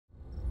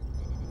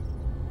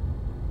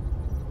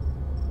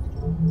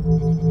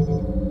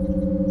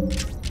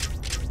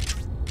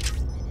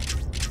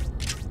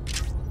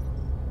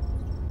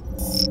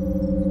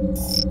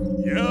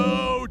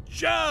Yo,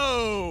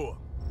 Joe!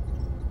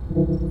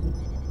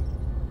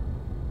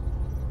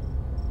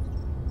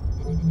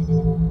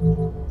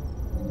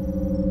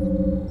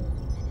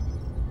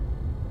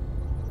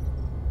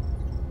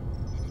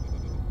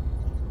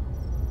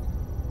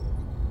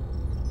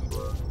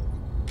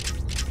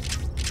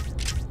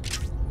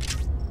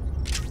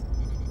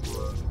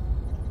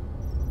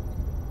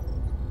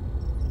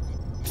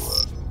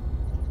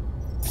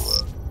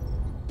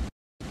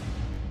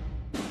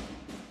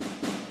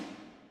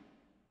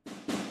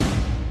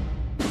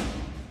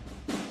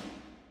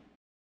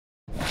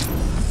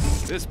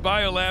 This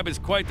biolab is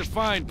quite the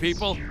find,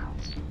 people.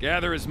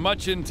 Gather as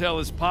much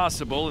intel as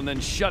possible and then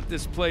shut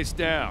this place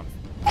down.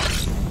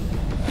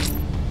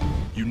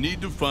 You need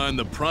to find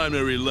the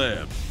primary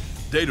lab.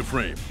 Data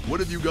frame,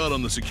 what have you got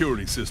on the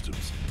security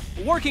systems?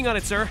 Working on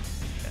it, sir.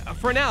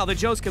 For now, the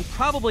Joes can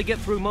probably get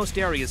through most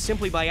areas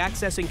simply by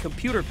accessing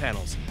computer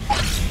panels.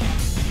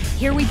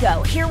 Here we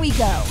go, here we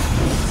go.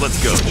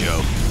 Let's go,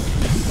 Joe.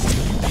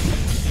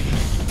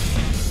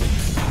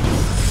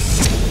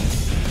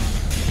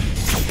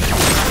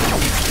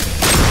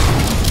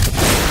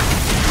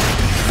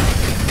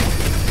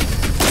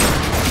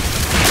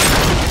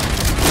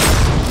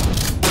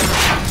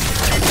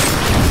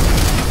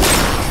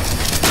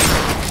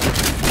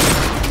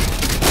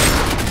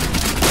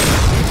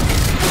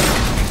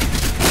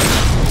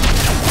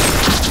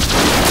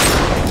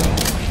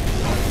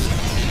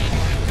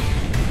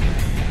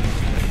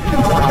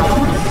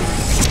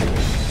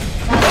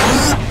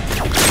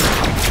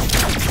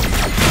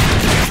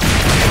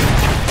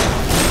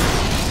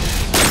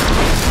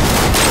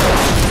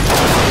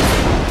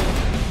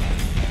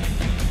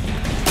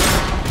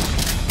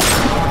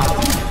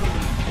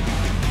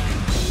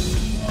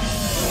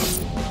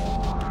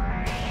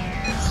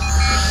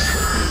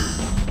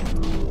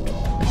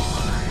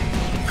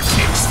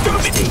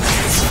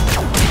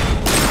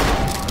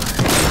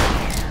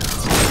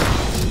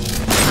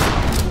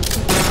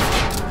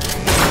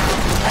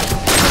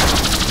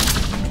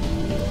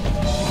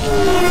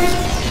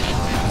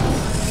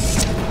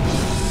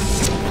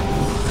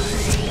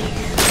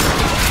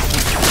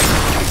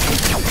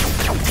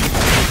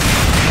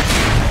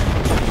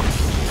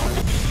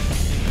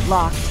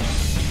 Locked.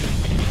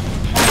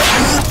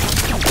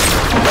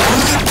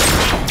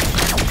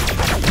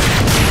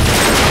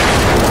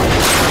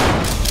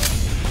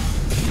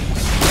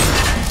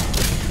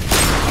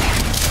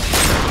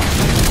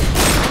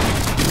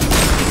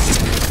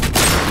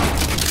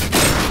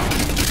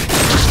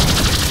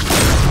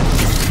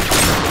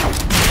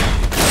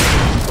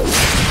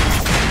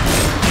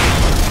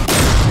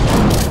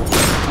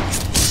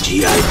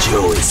 G.I.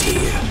 Joe is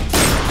here.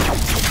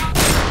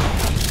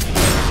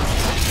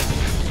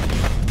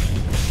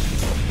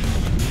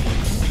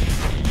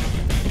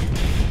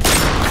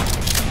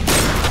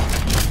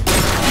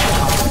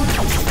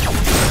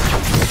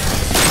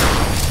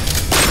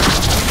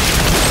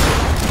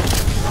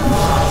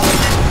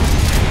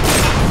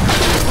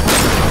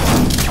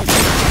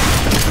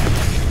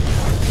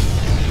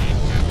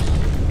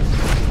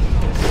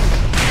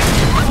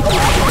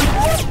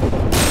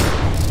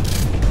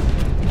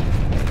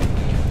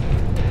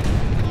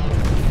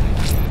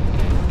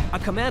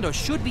 Commando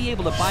should be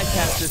able to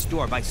bypass this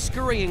door by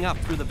scurrying up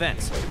through the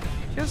vents.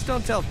 Just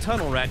don't tell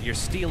Tunnel Rat you're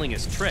stealing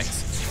his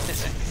tricks.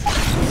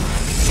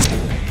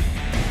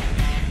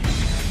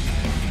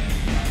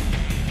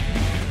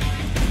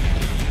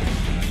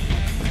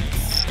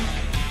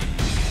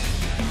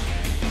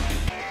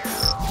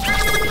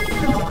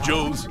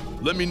 Joes,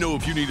 let me know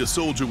if you need a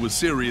soldier with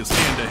serious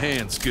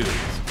hand-to-hand skills.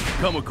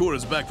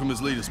 Kamakura's back from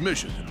his latest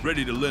mission,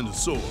 ready to lend a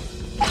sword.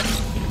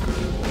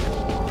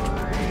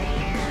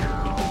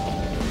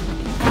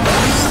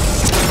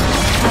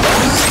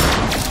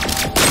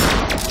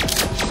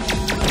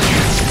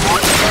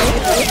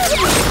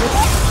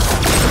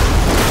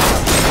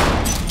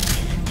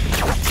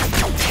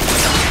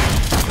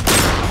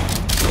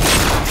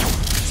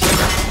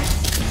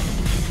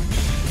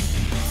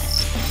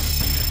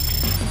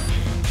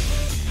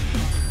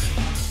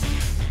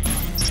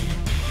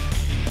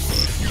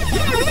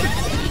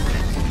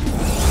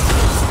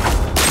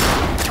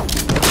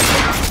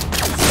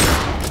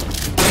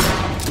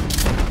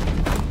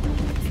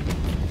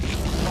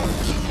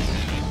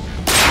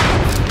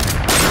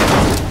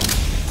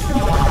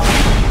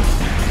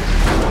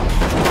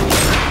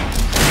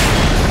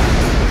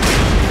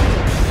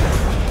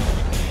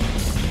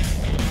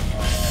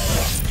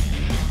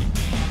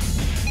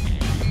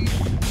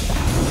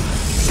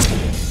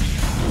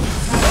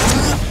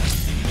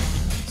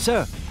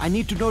 Sir, I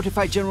need to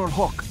notify General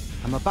Hawk.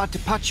 I'm about to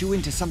patch you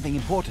into something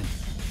important.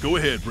 Go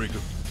ahead, Breaker.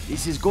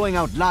 This is going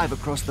out live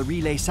across the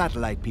relay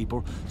satellite,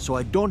 people, so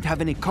I don't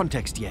have any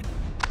context yet.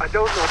 I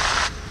don't know.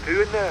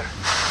 Who in there?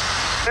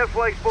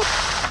 Airflight's both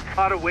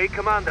far away,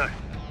 Commander.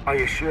 Are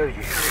you sure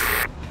you...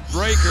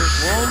 Breaker,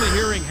 we're only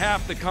hearing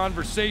half the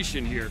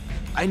conversation here.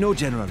 I know,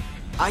 General.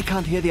 I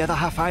can't hear the other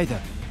half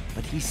either.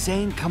 But he's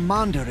saying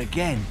Commander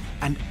again.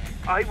 And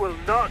I will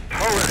not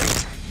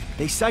tolerate.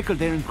 they cycle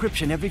their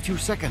encryption every few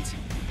seconds.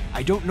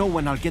 I don't know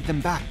when I'll get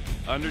them back.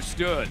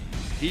 Understood.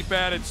 Keep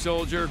at it,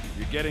 soldier.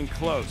 You're getting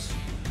close.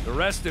 The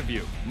rest of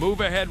you,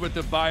 move ahead with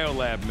the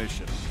biolab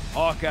mission.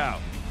 Hawk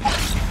out.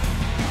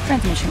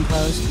 Transmission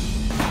closed.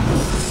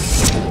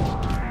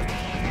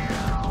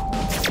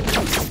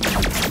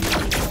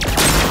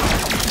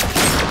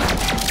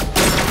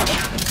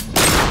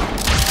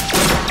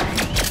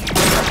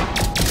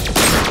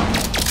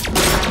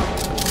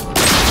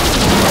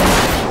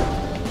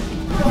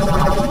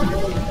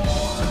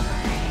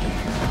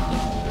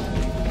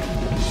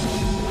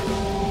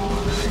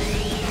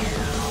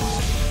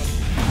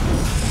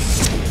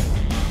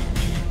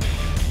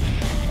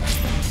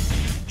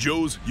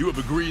 Joes, you have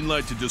a green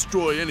light to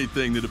destroy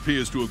anything that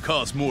appears to have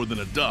cost more than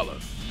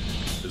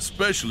 $1.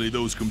 Especially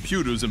those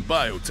computers and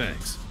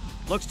biotanks.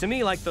 Looks to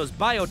me like those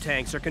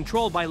biotanks are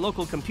controlled by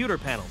local computer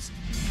panels.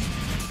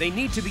 They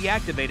need to be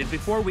activated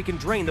before we can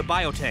drain the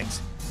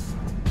biotanks.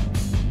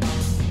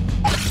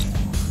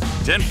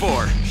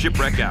 10-4,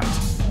 shipwreck out.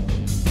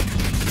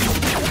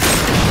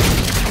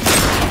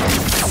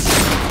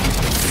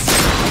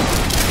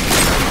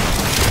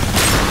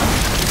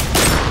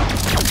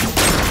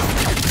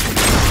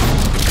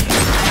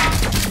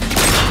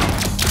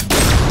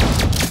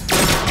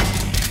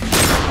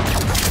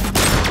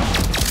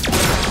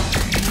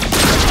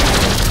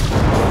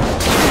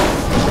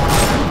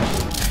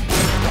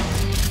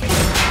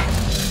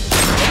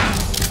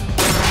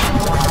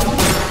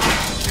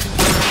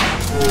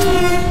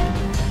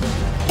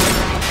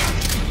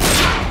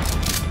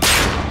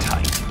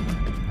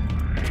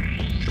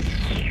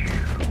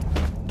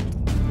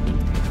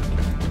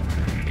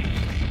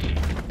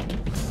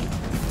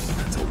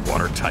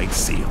 Watertight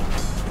seal.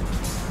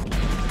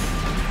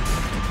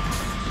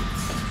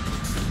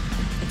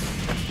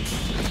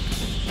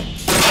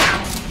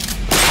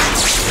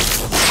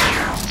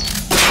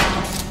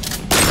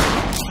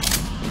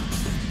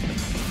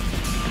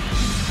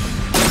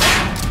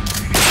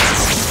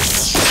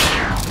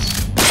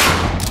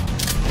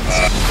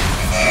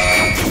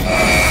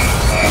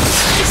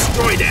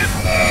 Destroy them!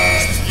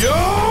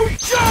 Yo,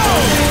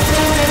 Joe!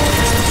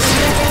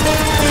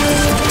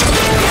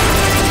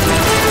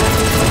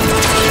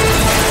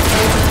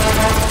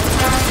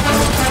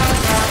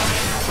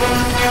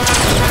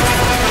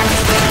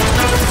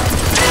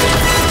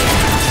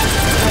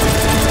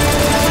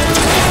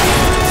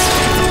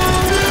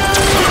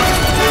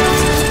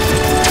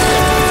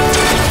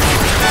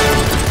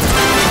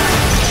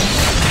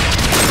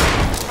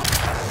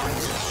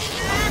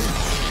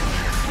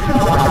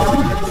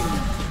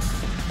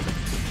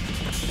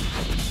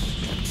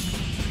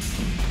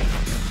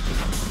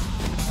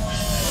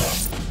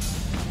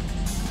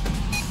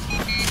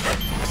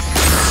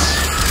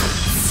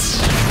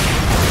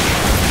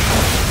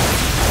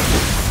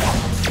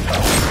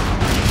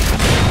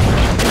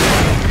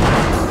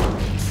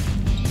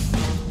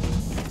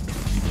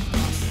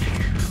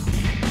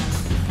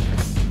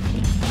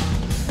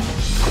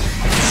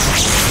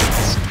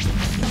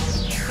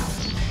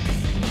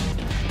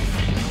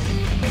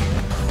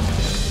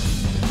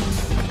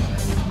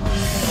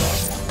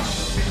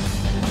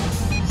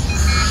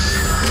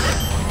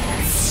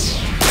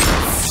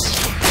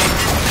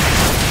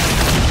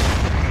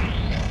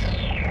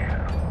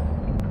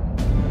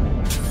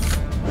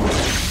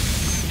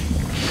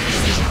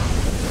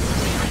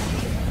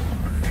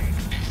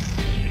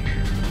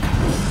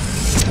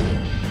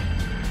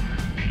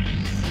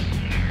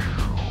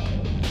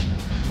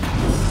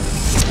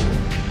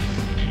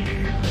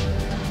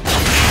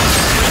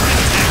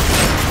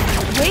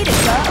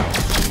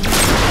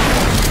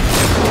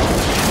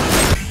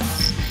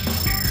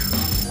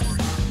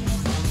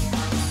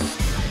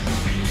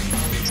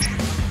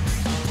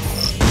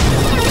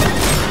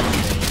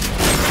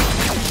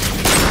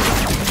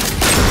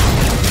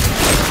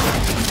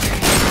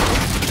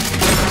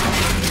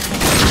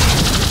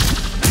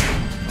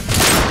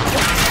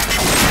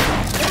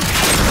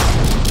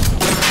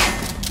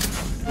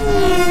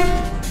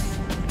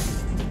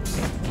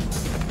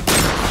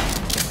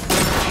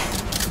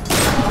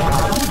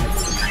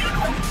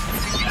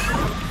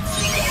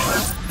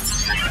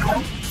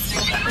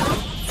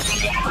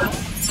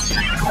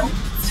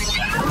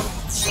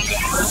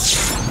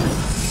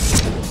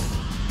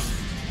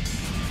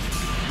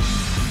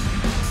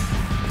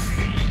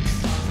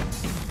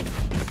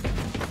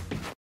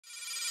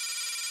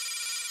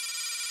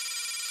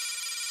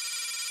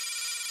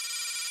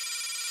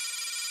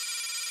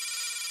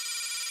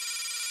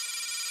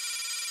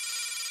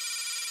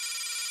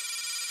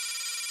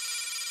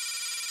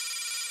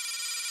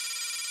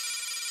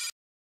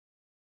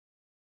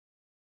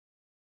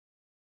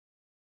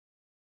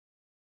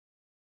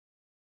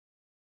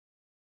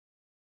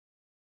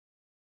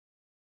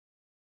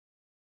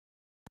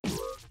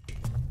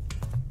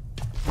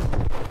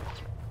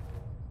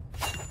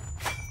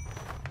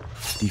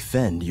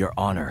 Defend your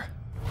honor.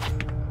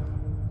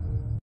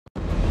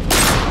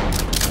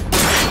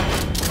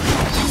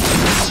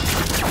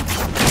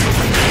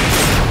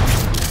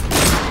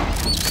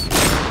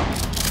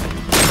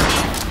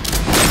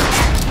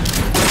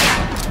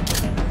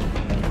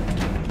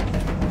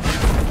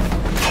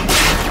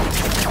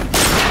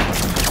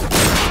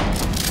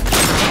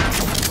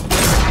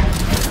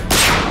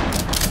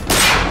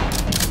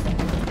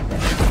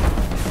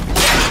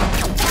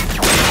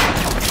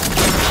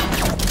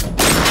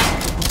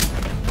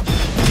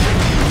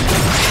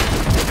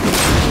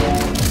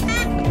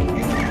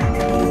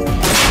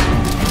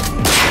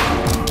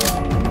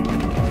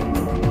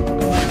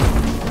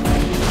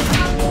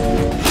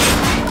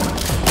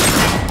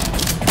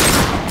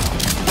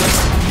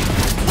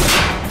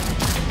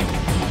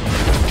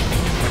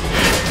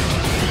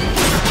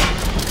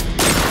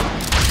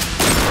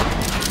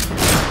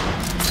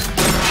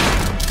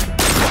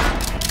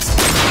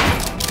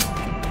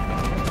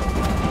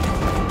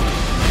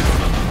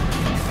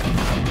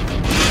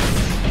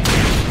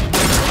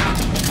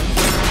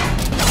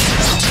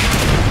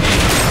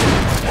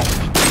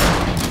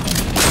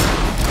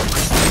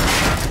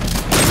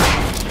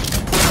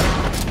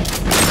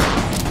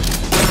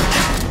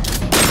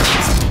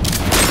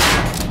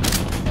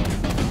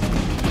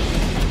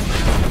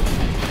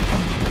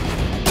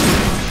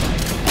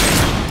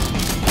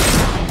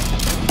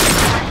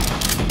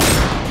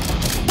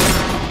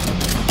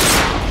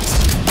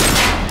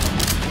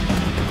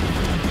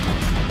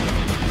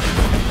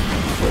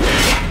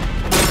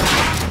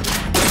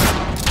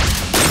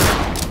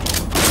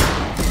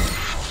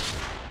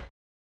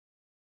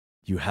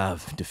 You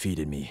have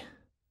defeated me.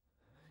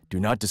 Do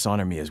not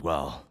dishonor me as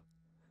well.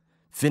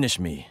 Finish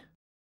me.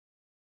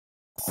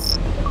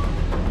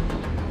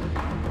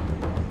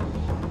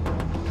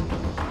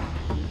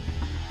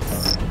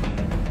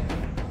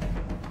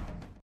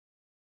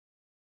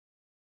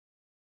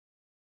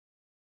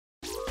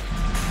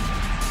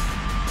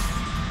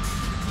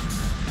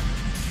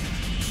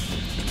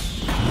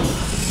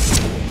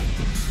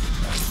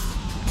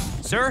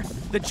 Sir,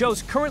 the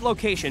Joe's current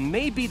location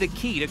may be the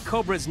key to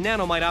Cobra's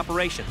nanomite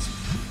operations.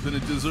 Then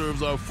it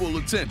deserves our full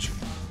attention.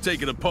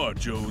 Take it apart,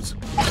 Joes.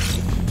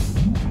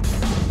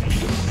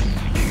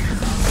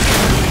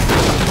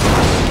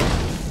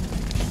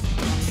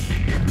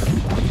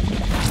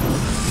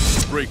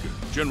 Breaker,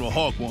 General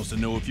Hawk wants to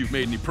know if you've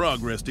made any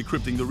progress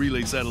decrypting the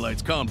relay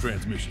satellite's comm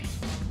transmissions.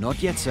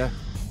 Not yet, sir.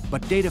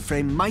 But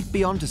Dataframe might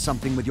be onto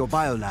something with your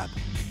biolab.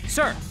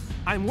 Sir,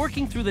 I'm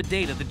working through the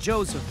data the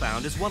Joes have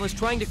found, as well as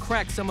trying to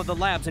crack some of the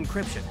lab's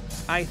encryption.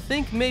 I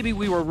think maybe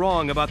we were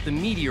wrong about the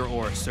meteor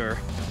ore, sir.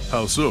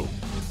 How so?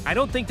 I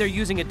don't think they're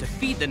using it to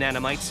feed the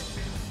nanomites.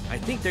 I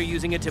think they're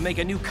using it to make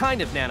a new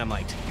kind of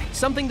nanomite.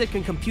 Something that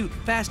can compute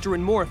faster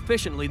and more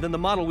efficiently than the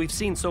model we've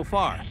seen so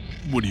far.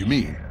 What do you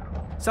mean?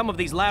 Some of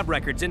these lab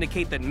records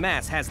indicate that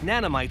MASS has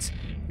nanomites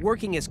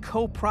working as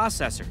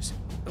co-processors.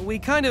 We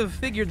kind of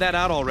figured that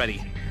out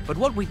already. But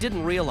what we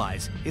didn't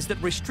realize is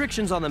that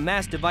restrictions on the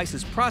MASS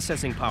device's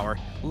processing power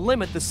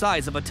limit the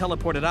size of a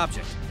teleported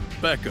object.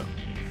 Back up.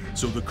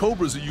 So the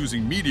Cobras are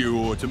using meteor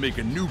ore to make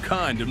a new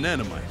kind of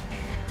nanomite.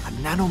 A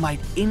nanomite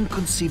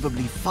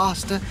inconceivably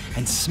faster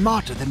and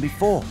smarter than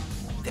before.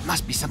 There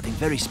must be something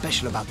very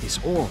special about this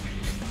ore.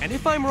 And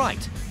if I'm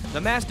right, the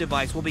MASS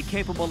device will be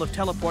capable of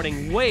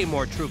teleporting way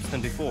more troops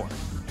than before.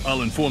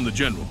 I'll inform the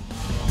General.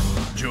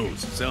 Joes,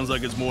 sounds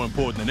like it's more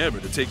important than ever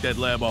to take that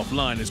lab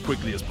offline as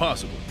quickly as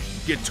possible.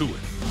 Get to it.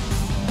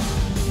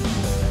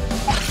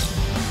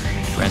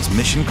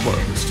 Transmission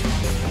closed.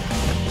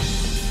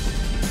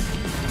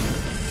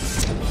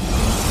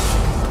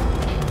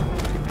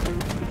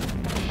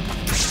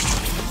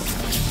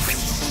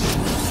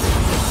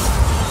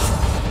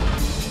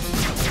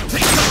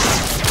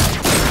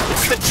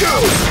 It's the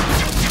Joes!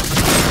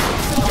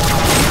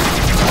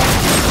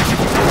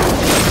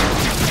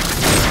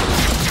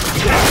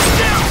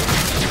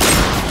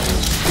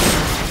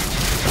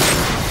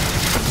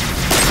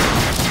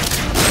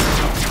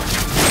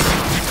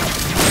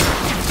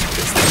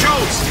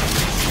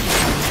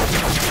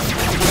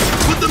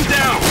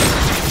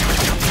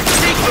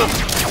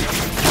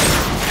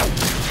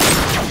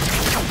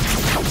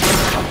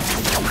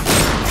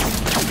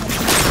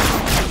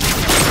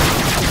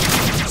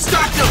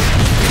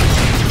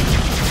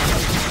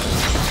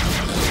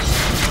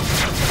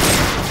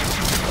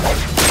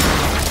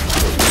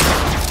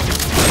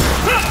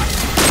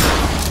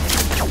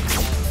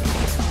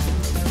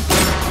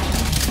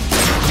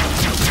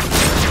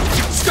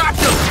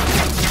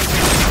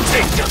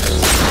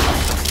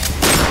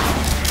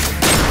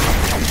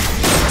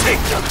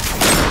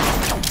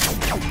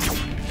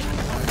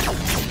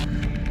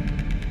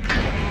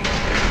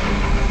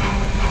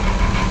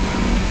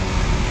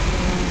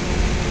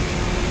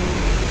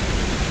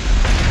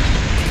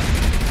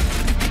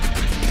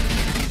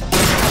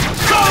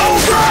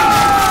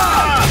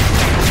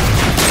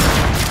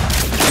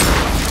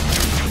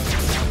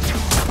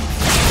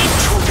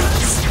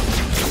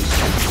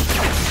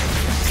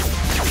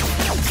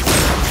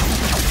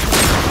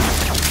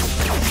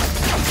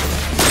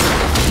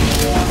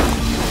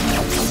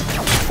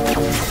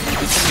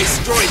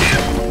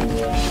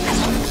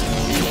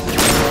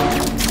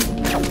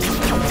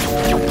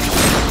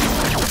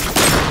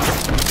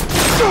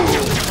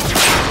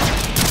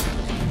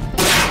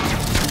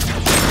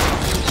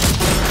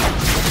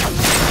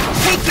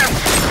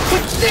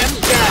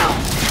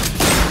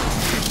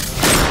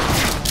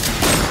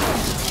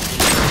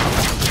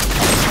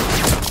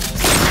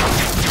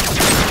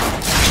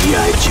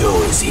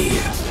 Joe is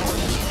here.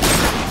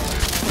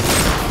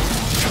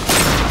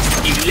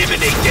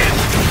 Eliminate them.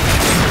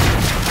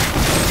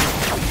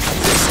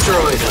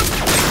 Destroy them.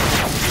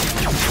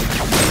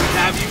 We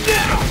have you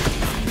now.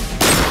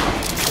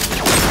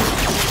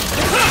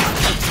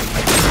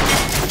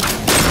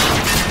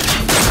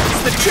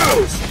 It's the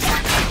Joes.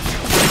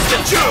 It's the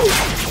Joes.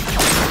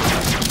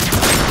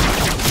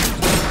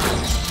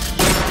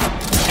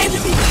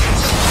 Enemy.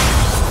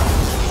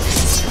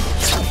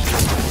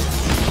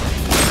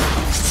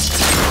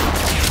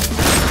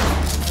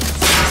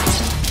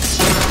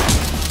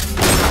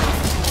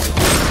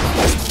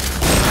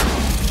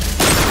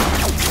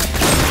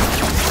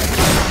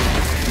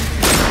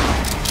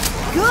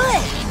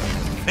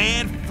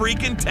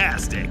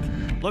 Freaking-tastic.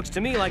 Looks to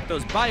me like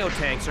those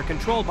biotanks are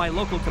controlled by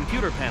local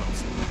computer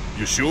panels.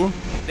 You sure?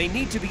 They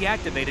need to be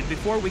activated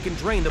before we can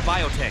drain the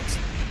biotanks.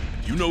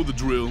 You know the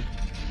drill.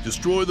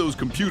 Destroy those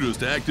computers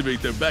to activate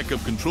their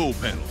backup control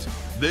panels.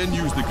 Then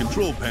use the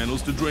control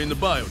panels to drain the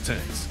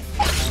biotanks.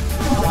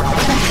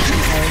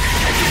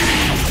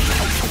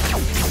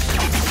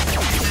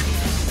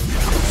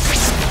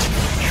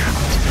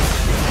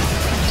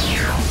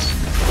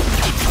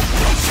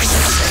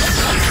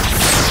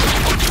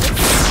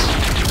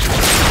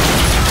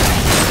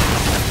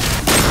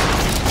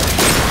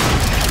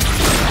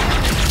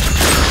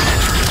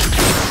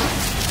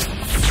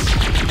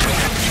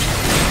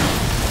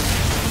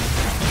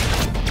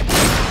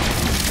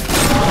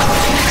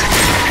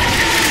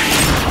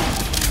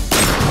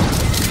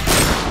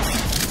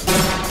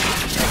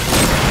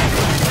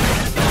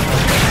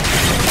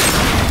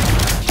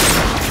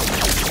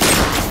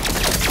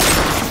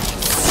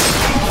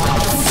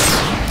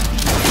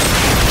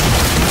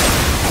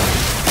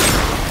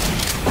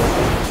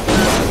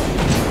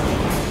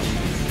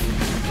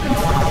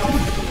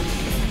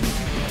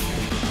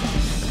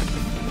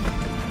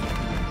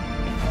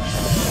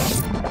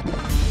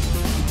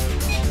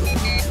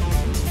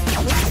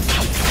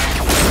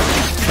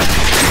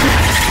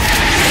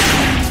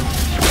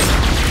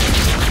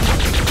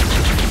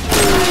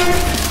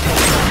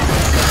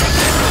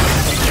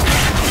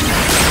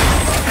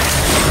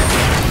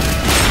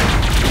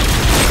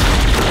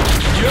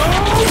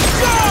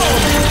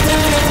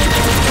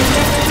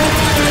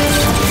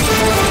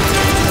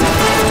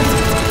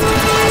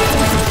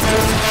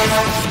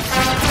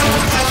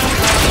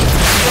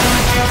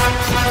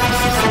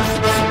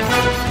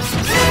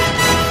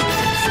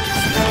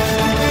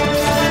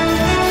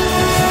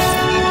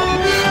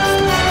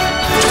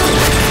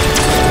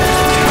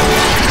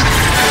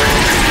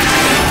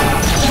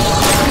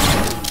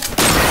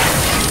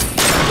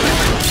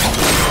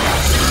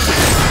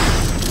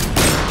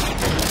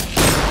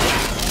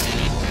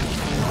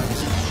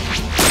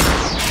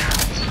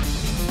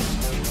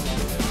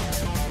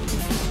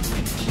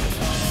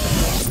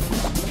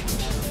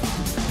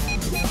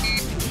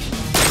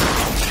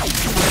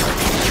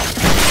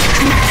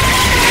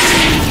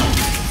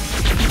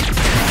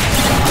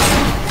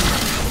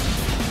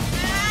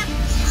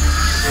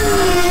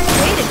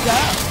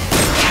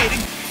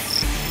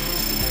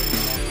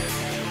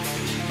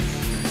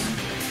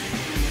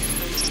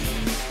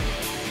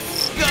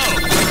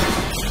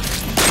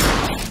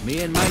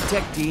 Me and my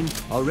tech team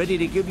are ready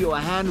to give you a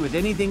hand with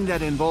anything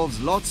that involves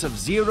lots of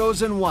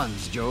zeros and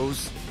ones,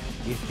 Joes.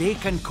 If they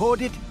can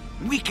code it,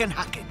 we can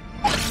hack it.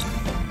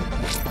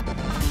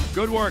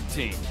 Good work,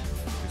 team.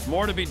 There's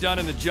more to be done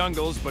in the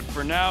jungles, but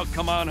for now,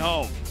 come on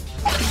home.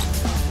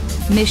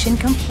 Mission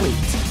complete.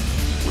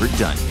 We're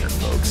done here,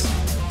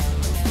 folks.